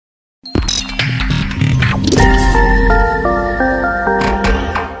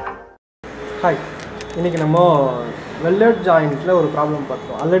Hi, இன்னைக்கு நம்ம welded jointல ஒரு ப்ராப்ளம்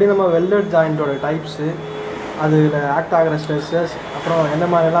பார்த்தோம். ஆல்ரெடி நம்ம welded jointோட டைப்ஸ் அதுல ஆக்ட் ஆகிற ஸ்ட்ரெஸ்ஸஸ் அப்புறம் என்ன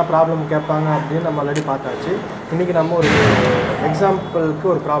மாதிரிலாம் ப்ராப்ளம் கேட்பாங்க அப்படின்னு நம்ம ஆல்ரெடி பார்த்தாச்சு. இன்னைக்கு நம்ம ஒரு எக்ஸாம்பிளுக்கு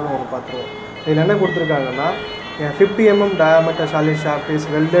ஒரு ப்ராப்ளம் ஒன்று பார்த்துருவோம். இதில் என்ன கொடுத்துருக்காங்கன்னா 50 mm diameter solid shaft is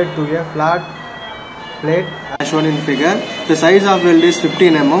welded to a flat plate as shown in figure. The size of weld is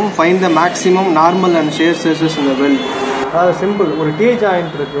 15 mm. Find the maximum normal and shear stresses in the weld. அதாவது simple ஒரு tea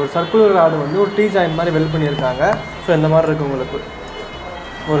joint இருக்குது, ஒரு circular rod வந்து ஒரு tea joint மாதிரி weld பண்ணியிருக்காங்க. So இந்த மாதிரி இருக்குது உங்களுக்கு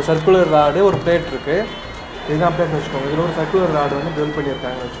ஒரு சர்க்குலர் ராடு ஒரு பிளேட் இருக்குது. இதுதான் பிளேட் வச்சுக்கோங்க. இதில் ஒரு சர்க்குலர் ராடு வந்து வெல்ட்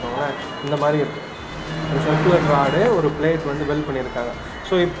பண்ணியிருக்காங்கன்னு வச்சுக்கோங்களேன். இந்த மாதிரி இருக்குது ஒரு சர்க்குலர் ராடு ஒரு பிளேட் வந்து வெல்ட் பண்ணியிருக்காங்க.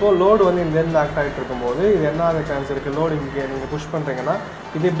 ஸோ இப்போது லோடு வந்து இங்கேருந்து ஆக்ட் ஆகிட்டு இருக்கும்போது இது என்ன ஆக சான்ஸ் இருக்குது? லோடு இங்கே நீங்கள் புஷ் பண்ணுறீங்கன்னா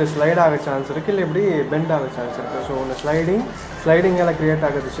இது இப்படி ஸ்லைட் ஆக சான்ஸ் இருக்குது, இல்லை இப்படி பெண்ட் ஆக சான்ஸ் இருக்குது. ஸோ ஒன்று ஸ்லைடிங்கால் க்ரியேட்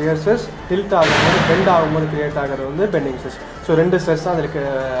ஆகிறது ஷியர்ஸஸ், டில்ட் ஆகும்போது பெண்ட் ஆகும்போது க்ரியேட் ஆகிறது வந்து பெண்டிங் ஸ்ட்ரெஸ். ஸோ ரெண்டு ஸ்ட்ரெஸ் தான் அதுக்கு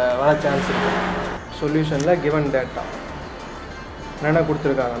வர சான்ஸ் இருக்குது. சொல்யூஷனில் கிவன் டேட்டா என்னென்ன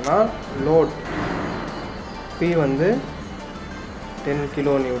கொடுத்துருக்காங்கன்னா லோட் P வந்து 10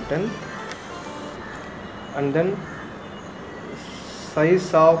 kN and then size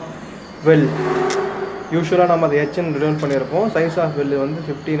of well யூஸ்வலாக நம்ம அதை ஹெச்ன்னு ரிடவுன் பண்ணியிருப்போம். சைஸ் ஆஃப் வெல் வந்து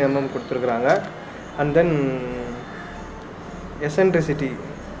 15 mm கொடுத்துருக்குறாங்க. And then eccentricity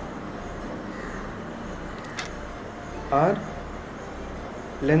R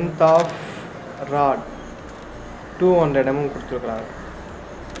length of rod 200 mm கொடுத்துருக்குறாங்க.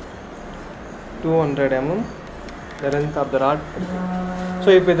 200 mm the length of the rod. So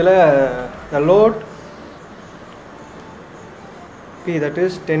இப்போ இதில் the load P that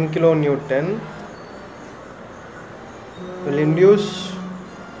is 10 kN will induce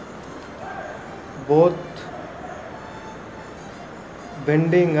both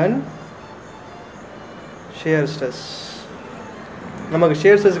bending and shear stress. நமக்கு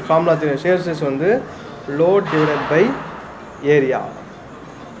shear stress formula தெரியும். shear stress வந்து load divided by area.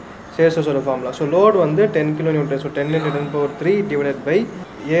 shear stress ஓட formula. So load வந்து 10 kN. So 10 into 10 power 3 divided by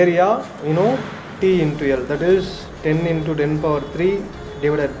area, you know, T into L, that is 10 into 10 power 3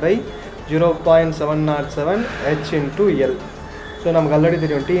 divided by 0.707 H into L. So நமக்கு already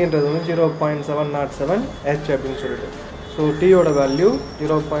தெரியும் T என்றது வந்து 0.707 H அப்படின்னு சொல்லிட்டு. So T ஓட value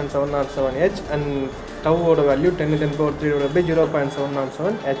 0.707 H and டவ்வோட value 10 into 10 power 3 divided by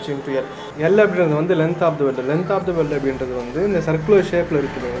 0.707 H into L. L அப்படின்றது வந்து length of the weld. Length of the weld அப்படின்றது வந்து இந்த சர்க்குலர் ஷேப்பில்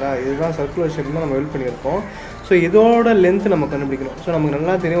இருக்குது இல்லைங்களா, இதுதான் சர்க்குலர் ஷேப் தான் நம்ம வெல்ட் பண்ணியிருக்கோம். ஸோ இதோட லென்த்து நம்ம கண்டுபிடிக்கணும். ஸோ நமக்கு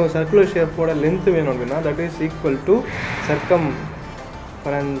நல்லா தெரியும் ஒரு சர்க்குலர் ஷேப்போட லென்த்து வேணும் அப்படின்னா that is equal to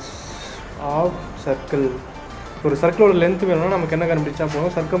circumference of circle. ஒரு சர்க்கிளோட லென்த்து வேணும்னா நமக்கு என்ன கண்டுபிடிச்சா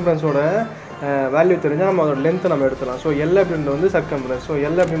போகும், சர்க்கம்ஃபரன்ஸோட வேல்யூ தெரிஞ்சால் நம்ம அதோட லென்த்தை நம்ம எடுத்துக்கலாம். ஸோ L அப்படின்றது வந்து சர்க்கம்ஃபரன்ஸ். ஸோ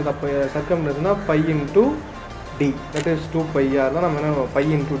L அப்படின்றது அப்போ சர்க்கம்ஃபரன்ஸ்னால் by into D, that is 2πr தான் நம்ம என்ன பை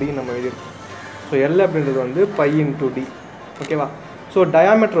இன்டூ டி நம்ம எழுதியிருக்கோம். ஸோ L அப்படின்றது வந்து பை இன்டூ டி. ஓகேவா? ஸோ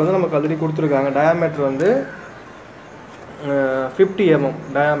டயாமீட்டர் வந்து நமக்கு ஆல்ரெடி கொடுத்துருக்காங்க. டயாமீட்டர் வந்து 50 mm.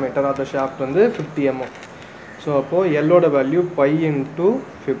 Diameter of the shaft வந்து 50 mm. ஸோ அப்போது எல்லோட வேல்யூ பை இன்டூ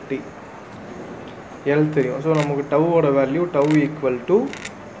 50. எல் தெரியும். ஸோ நமக்கு டவ்வோட value tau equal to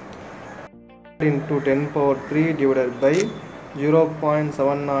into 10 power 3 divided by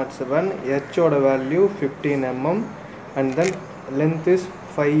 0.707. H oda value 15 mm and then length is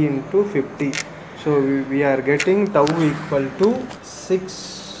 5 into 50. So we are getting tau equal to 6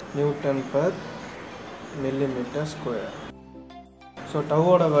 Newton per millimeter square. So tau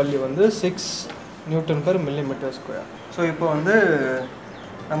oda value வந்து 6 Newton per millimeter square. So இப்போ வந்து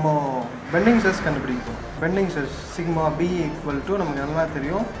நம்ம bending stress கண்டுபிடிப்போம். Bending stress sigma B equal to நமக்கு நல்லா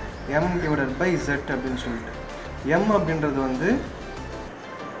தெரியும் M divided by Z அப்படின்னு சொல்லிட்டு. M அப்படின்றது வந்து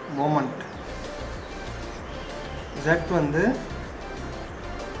மொமெண்ட், Z வந்து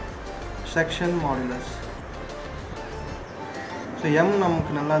செக்ஷன் மாடுலஸ். ஸோ M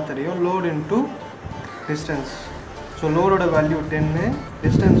நமக்கு நல்லா தெரியும் load into distance. So லோடோட value 10,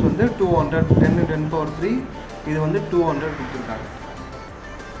 distance வந்து 200, 10 into 10 power 3, இது வந்து 200 கொடுத்துருக்காங்க.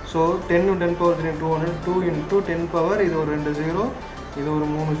 So 10 into 10 power 3 200, 2 into 10 power இது ஒரு 2 0, இது ஒரு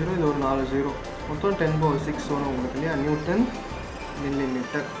 3 0, இது ஒரு 4 0, மொத்தம் 10 power 6 வரும் உங்களுக்கு இல்லையா, நியூட்டன்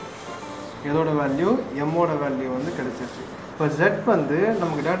மில்லிமீட்டர். இதோட வேல்யூ எம்மோட வேல்யூ வந்து கிடைச்சிருச்சு. இப்போ Z வந்து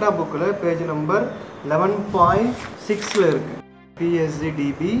நமக்கு டேட்டா புக்கில் பேஜ் நம்பர் 11.6 இருக்குது.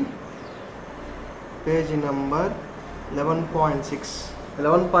 PSGDB page number 11.6.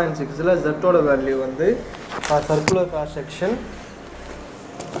 11.6ல் Z-ஓட வேல்யூ வந்து circular cross section.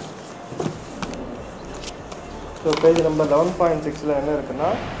 So page number 11.6ல் என்ன இருக்குன்னா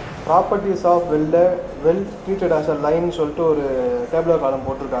properties of well treated as a line சொல்லிட்டு ஒரு டேபிளர் காலம்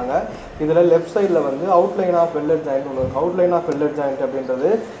போட்டிருக்காங்க. இதில் லெஃப்ட் சைடில் வந்து அவுட்லைன் ஆஃப் வெல்லட் ஜாயிண்ட் ஒன்று இருக்குது. அவுட்லைன் ஆஃப் வெல்லட் ஜாயிண்ட் அப்படின்றது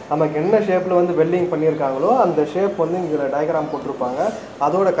நமக்கு என்ன ஷேப்பில் வந்து வெல்டிங் பண்ணியிருக்காங்களோ அந்த ஷேப் வந்து இங்கே டயக்ராம் போட்டிருப்பாங்க.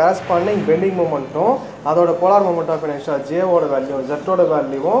 அதோட கரஸ்பாண்டிங் பெண்டிங் மூமெண்ட்டும் அதோட polar moment of inertia ஜேவோட value ஜெட்டோட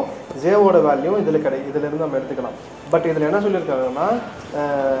வேல்யூவும் ஜேவோட வேல்யூ இதில் இதிலேருந்து நம்ம எடுத்துக்கலாம். பட் இதில் என்ன சொல்லியிருக்காங்கன்னா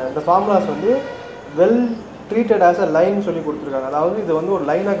இந்த ஃபார்முலாஸ் வந்து well treated as a line சொல்லி கொடுத்துருக்காங்க. அதாவது இது வந்து ஒரு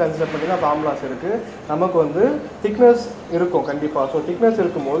லைனாக கன்சிடர் பண்ணி தான் ஃபார்முலாஸ் இருக்குது. நமக்கு வந்து திக்னஸ் இருக்கும் கண்டிப்பாக. ஸோ திக்னஸ்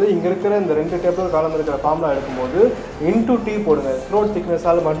இருக்கும்போது இங்கே இருக்கிற இந்த 2 டேபிள் காலம் இருக்கிற ஃபார்முலா எடுக்கும்போது இன்டூ டி போடுங்க. த்ரோட்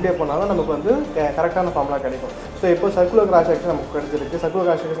திக்னஸால் மல்டிப்ளை பண்ணாலும் நமக்கு வந்து கரெக்டான ஃபார்முலா கிடைக்கும். ஸோ இப்போ சர்க்குலர் கிராஸ் செக்ஷன் நமக்கு கிடைச்சிருக்கு. சர்க்குலர்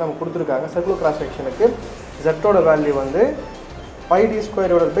கிராஸ் செக்ஷன் நமக்கு கொடுத்துருக்காங்க. சர்க்குலர் கிராஸ் செக்ஷனுக்கு ஜெட்டோட வேல்யூ வந்து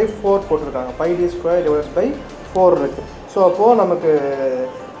πd²/4 போட்டிருக்காங்க. πd²/4 இருக்குது. ஸோ அப்போது நமக்கு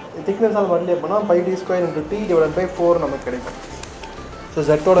திக்னஸால் மல்டிப்ளை பண்ணால் πd²/t/4 நமக்கு கிடைக்கும். ஸோ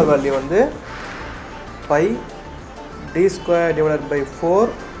ஜெட்டோட வேல்யூ வந்து πd²/4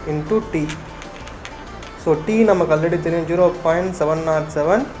 × t. ஸோ t நமக்கு ஆல்ரெடி தெரியும்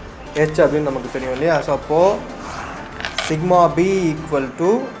 0.707 h அப்படின்னு நமக்கு தெரியும் இல்லையா. ஸோ அப்போது sigma b =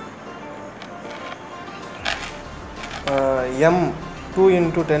 m2 ×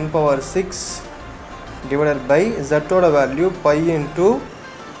 10⁶ divided by z ஓட வேல்யூ π ×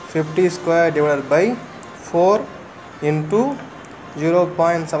 50²/4 ×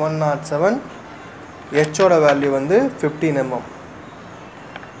 0.707 h ஓட வேல்யூ வந்து 15 mm.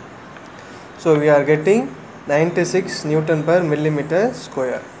 So we are getting 96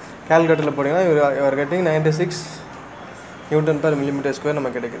 Newton/mm². கால்குலேட்டரில் போட்டிங்கன்னா you are getting 96 Newton/mm²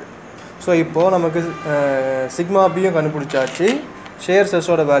 நமக்கு கிடைக்குது. ஸோ இப்போது நமக்கு சிக்மா பியும் கண்டுபிடிச்சாச்சு, ஷேர்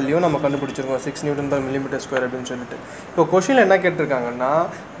ஸ்ட்ரெஸ்ஸோட வேல்யூ நம்ம கண்டுபிடிச்சிருக்கோம் 6 Newton/mm² அப்படின்னு சொல்லிட்டு. இப்போ கொஷினில் என்ன கேட்டிருக்காங்கன்னா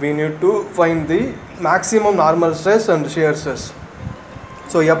we need to find the maximum normal stress and shear stress.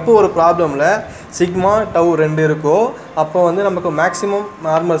 So எப்போ ஒரு ப்ராப்ளமில் சிக்மா டவு 2 இருக்கோ அப்போ வந்து நமக்கு maximum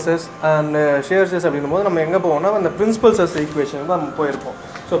normal stress and share stress அப்படின்னும் போது நம்ம எங்கே போவோம்னா அந்த பிரின்சிபல் ஸ்ட்ரெஸ் ஈக்குவேஷன் தான் நம்ம போயிருப்போம்.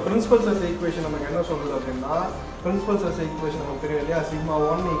 ஸோ பிரின்சிபல் ஸ்ட்ரெஸ் ஈக்குவேஷன் நமக்கு என்ன சொல்லுது அப்படின்னா, பிரின்சிபல் ஸ்ட்ரெஸ் ஈக்குவேஷன் நமக்கு தெரியும் இல்லையா, sigma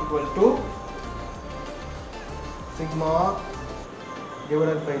 1 = sigma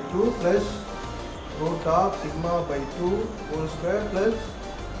divided by 2 plus root of sigma by 2 whole square plus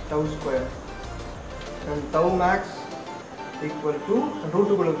tau square, and tau max equal to root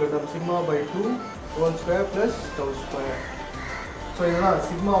 2 sigma by 2 whole square plus tau square. So இதுதான்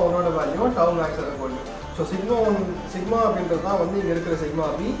sigma 1 ஓட value tau max ஓட value. So sigma அப்படின்றது தான் வந்து இங்கே இருக்கிற sigma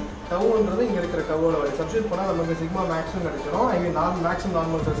b, tauன்றது இங்கே இருக்கிற tauவோட வேல்யூ. சப்ஸ்டியூட் பண்ணால் நமக்கு sigma maxும் கிடைச்சிடும், ஐ மீன் மேக்ஸிமம்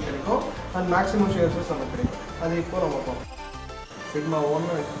நார்மல் ஸ்ட்ரெஸ் கிடைக்கும் அண்ட் மேக்ஸிமம் ஷியர் ஸ்ட்ரெஸ் நமக்கு கிடைக்கும். அது இப்போ நம்ம பார்ப்போம். sigma 1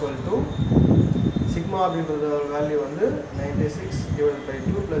 = sigma அப்படின்றது வேல்யூ வந்து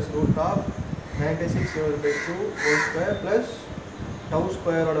 96/2 plus root of 96/2 whole square plus tau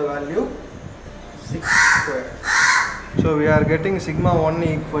square ஓட value 6². So we are getting sigma 1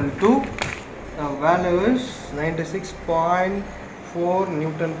 = value is 96.4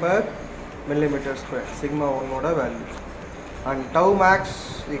 Newton/mm², sigma 1 ஓட value, and tau max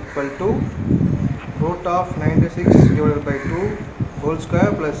 = root of 96/2 whole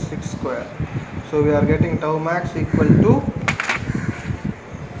square plus 6². So we are getting tau max =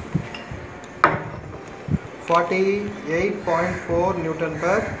 48.4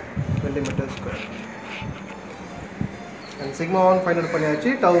 Newton/mm². and sigma 1 find out பண்ணியாச்சு,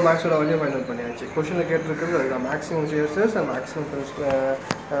 tau max ஓட value find out பண்ணியாச்சு. क्वेश्चनல கேட்டிருக்கிறது அதுதான் maximum shear stress and maximum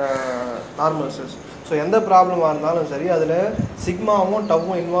normal stress. So எந்த ப்ராப்ளமாக இருந்தாலும் சரி அதில் சிக்மாவும்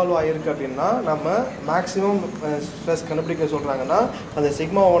டவ்வும் இன்வால்வ் ஆகிருக்கு அப்படின்னா நம்ம மேக்ஸிமம் ஸ்ட்ரெஸ் கண்டுபிடிக்க சொல்கிறாங்கன்னா அது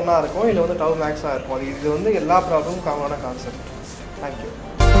சிக்மா 1 இருக்கும், இல்லை வந்து டவ் மேக்ஸாக இருக்கும். இது வந்து எல்லா ப்ராப்ளமும் காமனான கான்செப்ட். தேங்க்யூ.